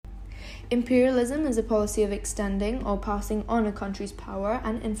Imperialism is a policy of extending or passing on a country's power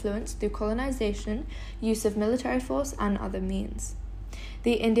and influence through colonization, use of military force, and other means.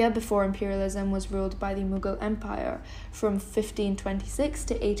 The India before imperialism was ruled by the Mughal Empire from 1526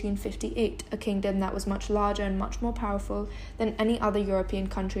 to 1858, a kingdom that was much larger and much more powerful than any other European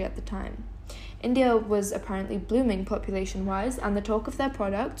country at the time. India was apparently blooming population-wise, and the talk of their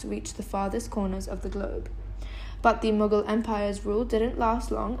products reached the farthest corners of the globe. But the Mughal Empire's rule didn't last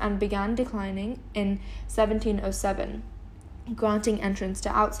long and began declining in 1707, granting entrance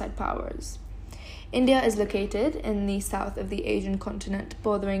to outside powers. India is located in the south of the Asian continent,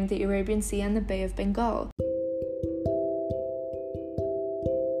 bordering the Arabian Sea and the Bay of Bengal.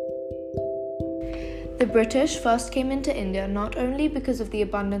 The British first came into India not only because of the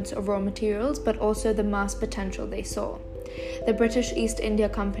abundance of raw materials, but also the mass potential they saw. The British East India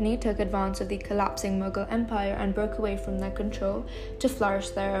Company took advantage of the collapsing Mughal Empire and broke away from their control to flourish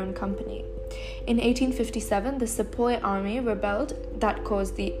their own company. In 1857, the Sepoy army rebelled that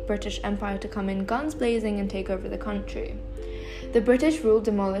caused the British Empire to come in guns blazing and take over the country. The British rule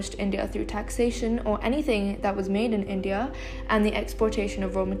demolished India through taxation or anything that was made in India and the exportation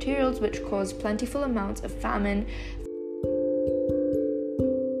of raw materials, which caused plentiful amounts of famine.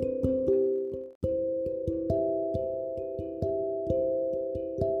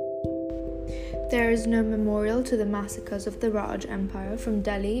 There is no memorial to the massacres of the Raj Empire from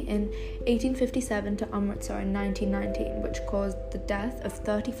Delhi in 1857 to Amritsar in 1919, which caused the death of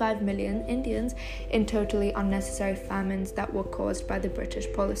 35 million Indians in totally unnecessary famines that were caused by the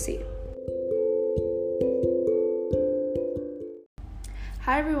British policy.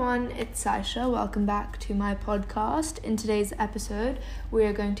 Hi everyone, it's Saisha. Welcome back to my podcast. In today's episode, we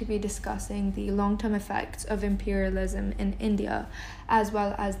are going to be discussing the long-term effects of imperialism in India, as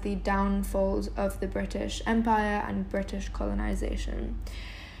well as the downfalls of the British Empire and British colonization.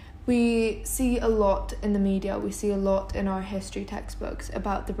 We see a lot in the media, we see a lot in our history textbooks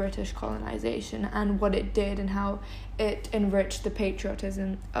about the British colonization and what it did and how it enriched the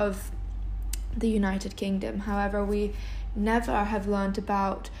patriotism of the United Kingdom. However, we never have learned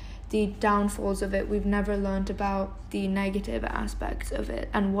about the downfalls of it. We've never learned about the negative aspects of it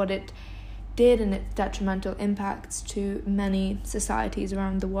and what it did and its detrimental impacts to many societies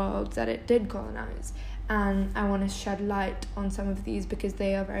around the world that it did colonize. And I want to shed light on some of these because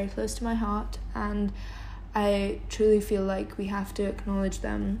they are very close to my heart, and I truly feel like we have to acknowledge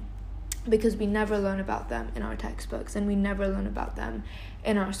them because we never learn about them in our textbooks and we never learn about them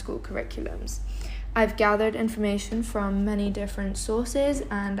in our school curriculums. I've gathered information from many different sources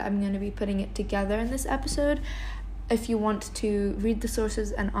and I'm going to be putting it together in this episode. If you want to read the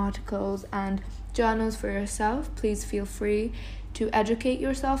sources and articles and journals for yourself, please feel free to educate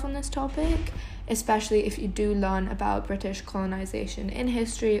yourself on this topic, especially if you do learn about British colonization in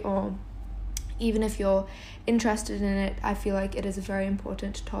history, or even if you're interested in it. I feel like it is a very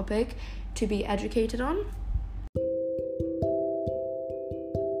important topic to be educated on.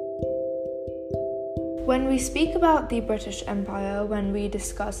 When we speak about the British Empire, when we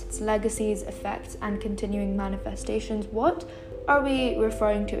discuss its legacies, effects, and continuing manifestations, what are we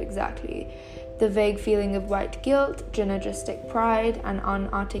referring to exactly? The vague feeling of white guilt, generalistic pride, and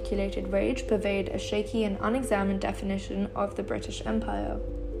unarticulated rage pervade a shaky and unexamined definition of the British Empire.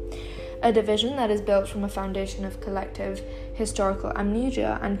 A division that is built from a foundation of collective historical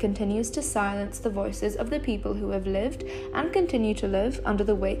amnesia and continues to silence the voices of the people who have lived and continue to live under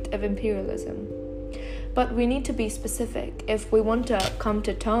the weight of imperialism. But we need to be specific. If we want to come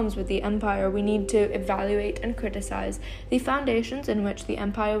to terms with the empire, we need to evaluate and criticize the foundations in which the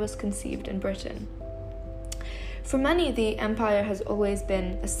empire was conceived in Britain. For many, the empire has always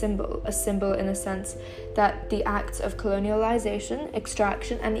been a symbol in the sense that the acts of colonialization,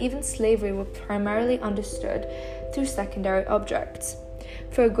 extraction, and even slavery were primarily understood through secondary objects.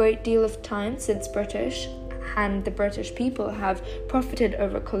 For a great deal of time since British and the British people have profited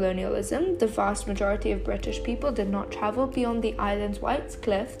over colonialism, the vast majority of British people did not travel beyond the island's white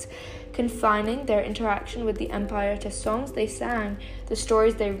cliffs, confining their interaction with the empire to songs they sang, the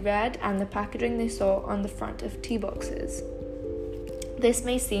stories they read, and the packaging they saw on the front of tea boxes. This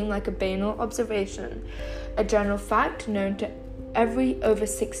may seem like a banal observation, a general fact known to every over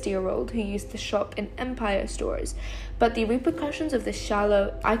 60-year-old who used to shop in empire stores, but the repercussions of this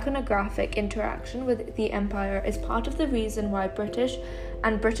shallow, iconographic interaction with the empire is part of the reason why British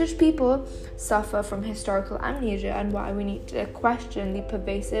people suffer from historical amnesia and why we need to question the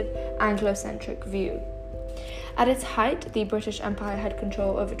pervasive Anglo-centric view. At its height, the British Empire had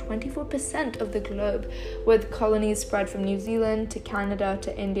control over 24% of the globe, with colonies spread from New Zealand to Canada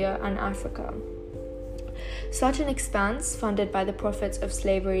to India and Africa. Such an expanse, funded by the profits of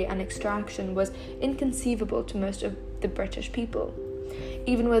slavery and extraction, was inconceivable to most of the British people.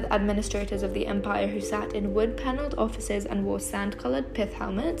 Even with administrators of the empire who sat in wood-panelled offices and wore sand-coloured pith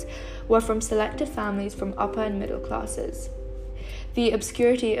helmets, were from selected families from upper and middle classes. The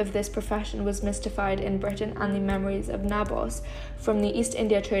obscurity of this profession was mystified in Britain, and the memories of Nabos from the East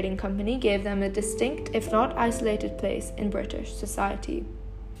India Trading Company gave them a distinct, if not isolated, place in British society.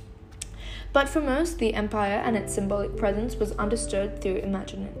 But for most, the empire and its symbolic presence was understood through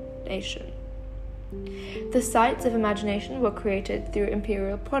imagination. The sites of imagination were created through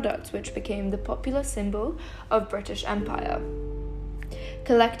imperial products, which became the popular symbol of British Empire.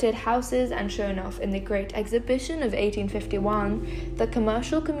 Collected houses and shown off in the Great Exhibition of 1851, the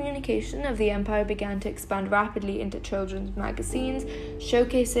commercial communication of the empire began to expand rapidly into children's magazines,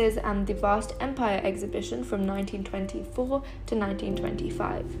 showcases, and the vast Empire Exhibition from 1924 to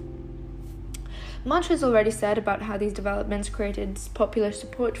 1925. Much is already said about how these developments created popular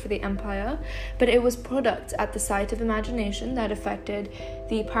support for the empire, but it was products at the site of imagination that affected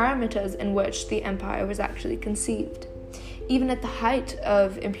the parameters in which the empire was actually conceived. Even at the height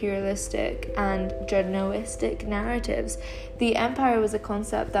of imperialistic and genoistic narratives, the empire was a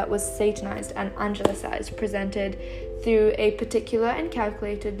concept that was satanized and angelicized, presented through a particular and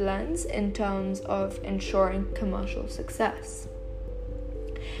calculated lens in terms of ensuring commercial success.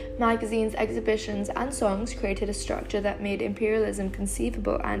 Magazines, exhibitions, and songs created a structure that made imperialism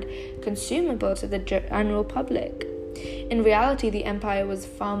conceivable and consumable to the general public. In reality, the empire was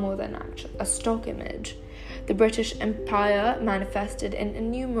far more than a stock image. The British Empire manifested in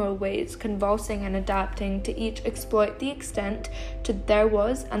innumerable ways, convulsing and adapting to each exploit the extent to there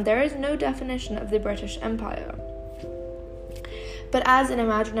was and there is no definition of the British Empire. But as an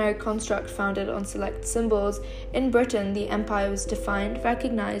imaginary construct founded on select symbols, in Britain the empire was defined,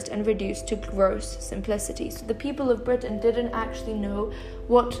 recognized, and reduced to gross simplicity. So the people of Britain didn't actually know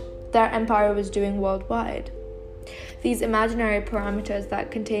what their empire was doing worldwide. These imaginary parameters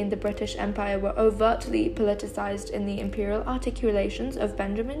that contained the British Empire were overtly politicized in the imperial articulations of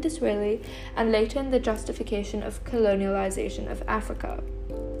Benjamin Disraeli and later in the justification of colonialization of Africa.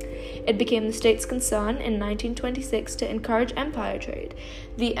 It became the state's concern in 1926 to encourage empire trade.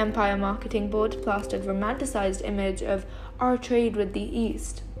 The Empire Marketing Board plastered romanticized image of our trade with the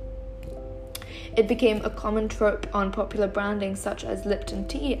East. It became a common trope on popular branding such as Lipton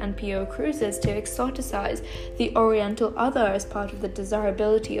Tea and P.O. Cruises to exoticize the Oriental other as part of the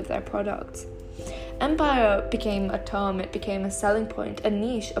desirability of their products. Empire became a term, it became a selling point, a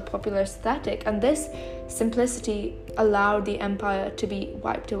niche, a popular aesthetic, and this simplicity allowed the empire to be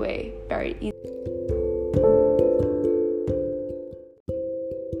wiped away very easily.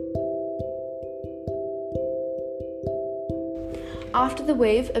 After the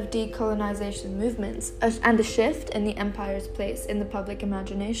wave of decolonization movements and a shift in the empire's place in the public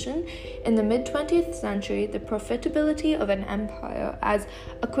imagination, in the mid-20th century, the profitability of an empire as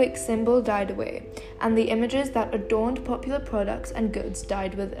a quick symbol died away, and the images that adorned popular products and goods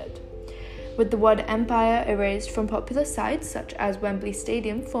died with it. With the word empire erased from popular sites such as Wembley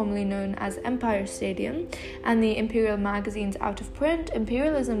Stadium, formerly known as Empire Stadium, and the imperial magazines out of print,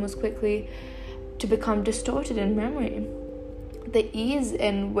 imperialism was quickly to become distorted in memory. The ease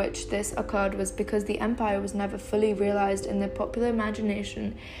in which this occurred was because the empire was never fully realized in the popular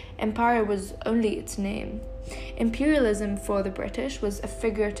imagination. Empire was only its name. Imperialism for the British was a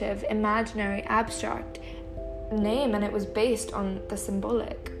figurative, imaginary, abstract name, and it was based on the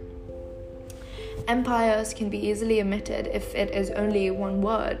symbolic. Empires can be easily omitted if it is only one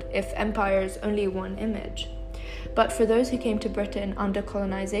word, if empire is only one image. But for those who came to Britain under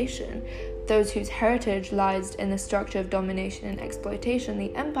colonization, those whose heritage lies in the structure of domination and exploitation,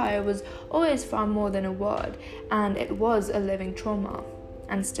 the empire was always far more than a word, and it was a living trauma,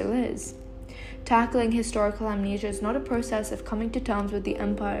 and still is. Tackling historical amnesia is not a process of coming to terms with the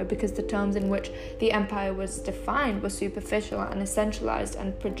empire because the terms in which the empire was defined were superficial and essentialized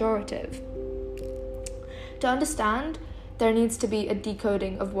and pejorative. To understand, there needs to be a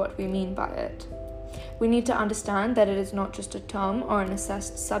decoding of what we mean by it. We need to understand that it is not just a term or an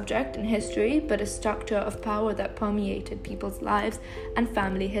assessed subject in history, but a structure of power that permeated people's lives and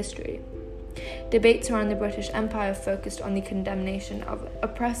family history. Debates around the British Empire focused on the condemnation of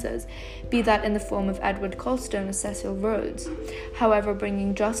oppressors, be that in the form of Edward Colston or Cecil Rhodes. However,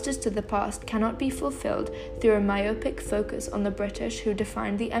 bringing justice to the past cannot be fulfilled through a myopic focus on the British who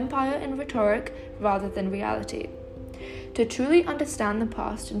defined the empire in rhetoric rather than reality. To truly understand the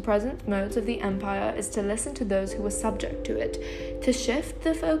past and present modes of the empire is to listen to those who were subject to it, to shift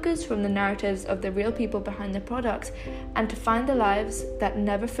the focus from the narratives of the real people behind the products, and to find the lives that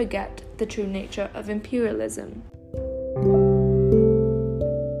never forget the true nature of imperialism.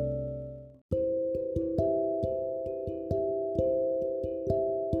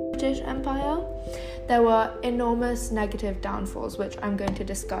 British Empire, there were enormous negative downfalls, which I'm going to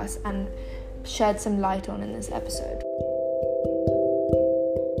discuss and shed some light on in this episode.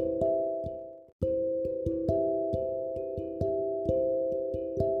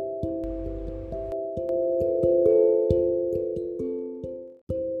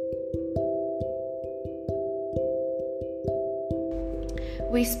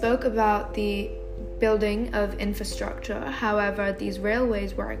 We spoke about the building of infrastructure. However, these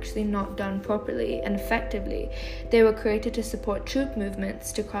railways were actually not done properly and effectively. They were created to support troop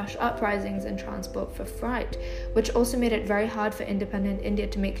movements, to crush uprisings and transport for freight, which also made it very hard for independent India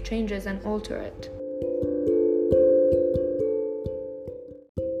to make changes and alter it.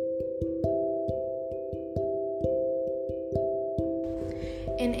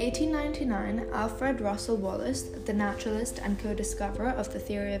 In 1899, Alfred Russel Wallace, the naturalist and co-discoverer of the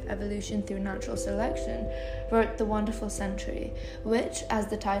theory of evolution through natural selection, wrote The Wonderful Century, which, as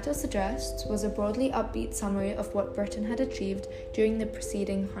the title suggests, was a broadly upbeat summary of what Britain had achieved during the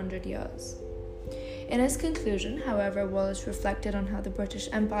preceding 100 years. In his conclusion, however, Wallace reflected on how the British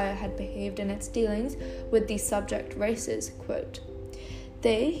Empire had behaved in its dealings with the subject races, quote,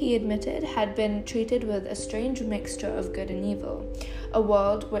 "They, he admitted, had been treated with a strange mixture of good and evil, a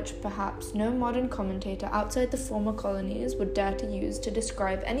word which perhaps no modern commentator outside the former colonies would dare to use to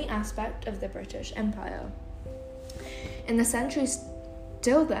describe any aspect of the British Empire. In the centuries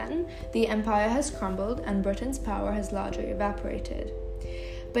till then, the empire has crumbled and Britain's power has largely evaporated.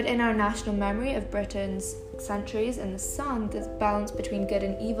 But in our national memory of Britain's centuries in the sun, the balance between good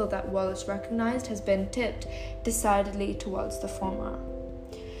and evil that Wallace recognized has been tipped decidedly towards the former.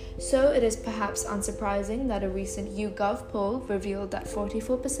 So it is perhaps unsurprising that a recent YouGov poll revealed that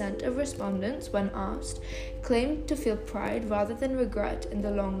 44% of respondents, when asked, claimed to feel pride rather than regret in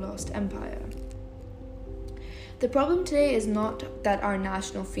the long-lost empire. The problem today is not that our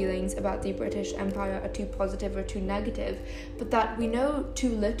national feelings about the British Empire are too positive or too negative, but that we know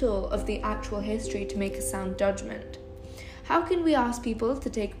too little of the actual history to make a sound judgment. How can we ask people to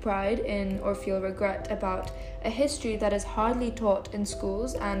take pride in or feel regret about a history that is hardly taught in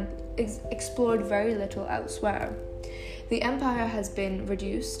schools and is explored very little elsewhere? The empire has been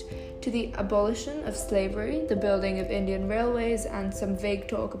reduced to the abolition of slavery, the building of Indian railways, and some vague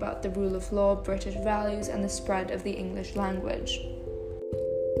talk about the rule of law, British values, and the spread of the English language.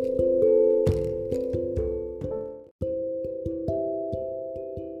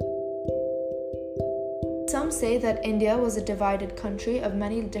 Some say that India was a divided country of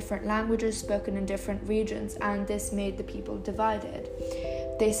many different languages spoken in different regions, and this made the people divided.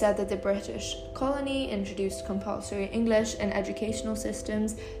 They said that the British colony introduced compulsory English in educational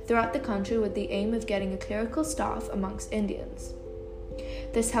systems throughout the country with the aim of getting a clerical staff amongst Indians.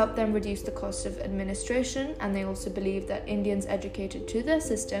 This helped them reduce the cost of administration, and they also believed that Indians educated to their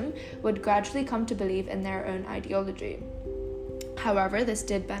system would gradually come to believe in their own ideology. However, this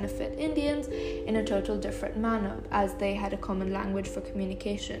did benefit Indians in a total different manner, as they had a common language for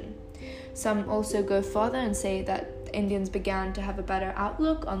communication. Some also go further and say that Indians began to have a better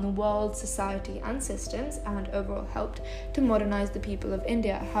outlook on the world, society, and systems, and overall helped to modernize the people of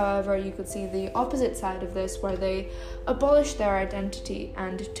India. However, you could see the opposite side of this, where they abolished their identity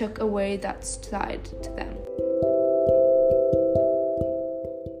and took away that side to them.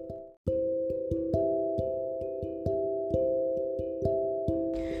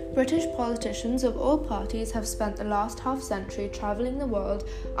 British politicians of all parties have spent the last half-century travelling the world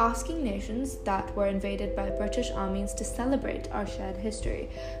asking nations that were invaded by British armies to celebrate our shared history,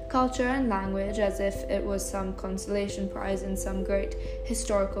 culture and language as if it was some consolation prize in some great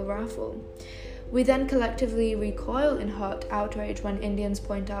historical raffle. We then collectively recoil in hurt outrage when Indians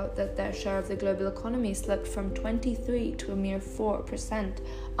point out that their share of the global economy slipped from 23% to a mere 4%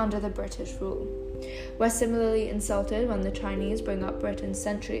 under the British rule. We're similarly insulted when the Chinese bring up Britain's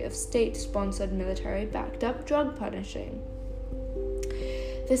century of state-sponsored military backed-up drug punishing.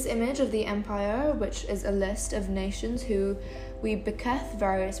 This image of the empire, which is a list of nations who We bequeath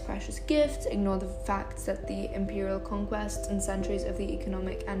various precious gifts, ignore the facts that the imperial conquests and centuries of the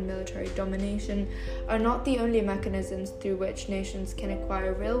economic and military domination are not the only mechanisms through which nations can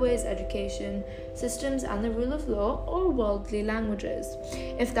acquire railways, education, systems, and the rule of law, or worldly languages.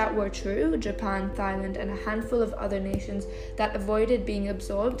 If that were true, Japan, Thailand, and a handful of other nations that avoided being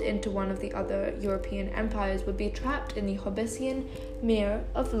absorbed into one of the other European empires would be trapped in the Hobbesian mere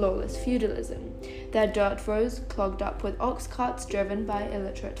of lawless feudalism, their dirt roads clogged up with ox carts driven by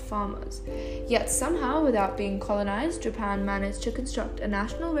illiterate farmers. Yet somehow, without being colonized, Japan managed to construct a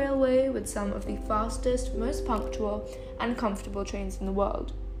national railway with some of the fastest, most punctual, and comfortable trains in the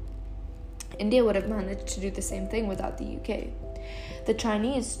world. India would have managed to do the same thing without the UK. The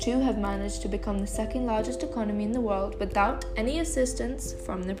Chinese, too, have managed to become the second largest economy in the world without any assistance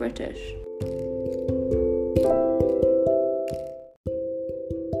from the British.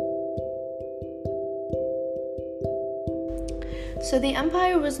 So the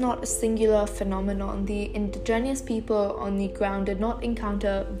empire was not a singular phenomenon. The indigenous people on the ground did not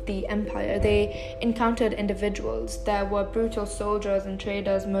encounter the empire. They encountered individuals. There were brutal soldiers and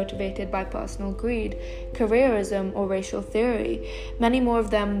traders motivated by personal greed, careerism, or racial theory. Many more of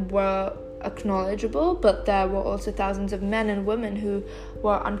them were acknowledgeable, but there were also thousands of men and women who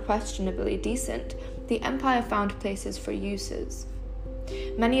were unquestionably decent. The empire found places for uses.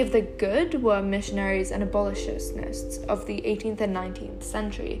 Many of the good were missionaries and abolitionists of the 18th and 19th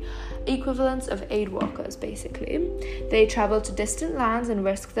century, equivalents of aid workers, basically. They traveled to distant lands and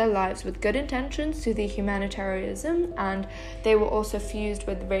risked their lives with good intentions to the humanitarianism, and they were also fused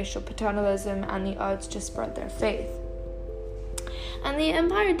with racial paternalism and the urge to spread their faith. And the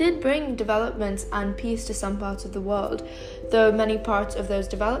empire did bring developments and peace to some parts of the world, though many parts of those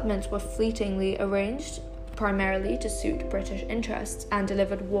developments were fleetingly arranged primarily to suit British interests and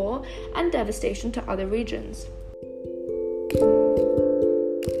delivered war and devastation to other regions.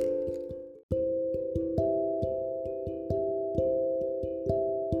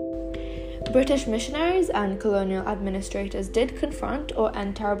 British missionaries and colonial administrators did confront or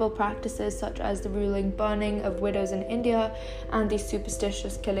end terrible practices such as the ruling burning of widows in India and the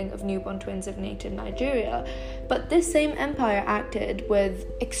superstitious killing of newborn twins of native Nigeria, but this same empire acted with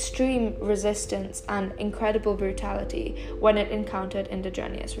extreme resistance and incredible brutality when it encountered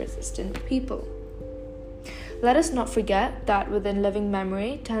indigenous resistant people. Let us not forget that within living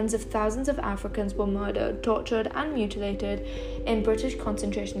memory, tens of thousands of Africans were murdered, tortured, and mutilated in British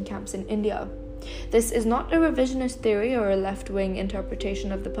concentration camps in India. This is not a revisionist theory or a left-wing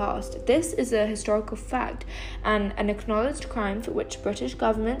interpretation of the past. This is a historical fact and an acknowledged crime for which British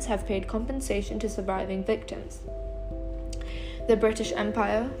governments have paid compensation to surviving victims. The British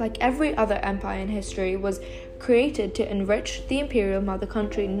Empire, like every other empire in history, was created to enrich the imperial mother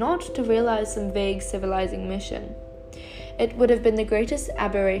country, not to realize some vague civilizing mission. It would have been the greatest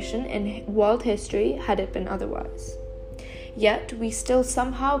aberration in world history had it been otherwise. Yet we still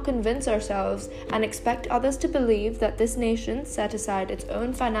somehow convince ourselves and expect others to believe that this nation set aside its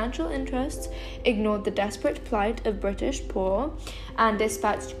own financial interests, ignored the desperate plight of British poor, and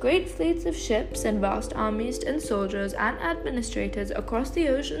dispatched great fleets of ships and vast armies and soldiers and administrators across the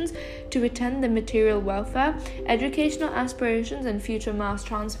oceans to attend the material welfare, educational aspirations, and future mass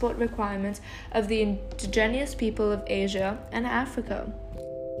transport requirements of the indigenous people of Asia and Africa.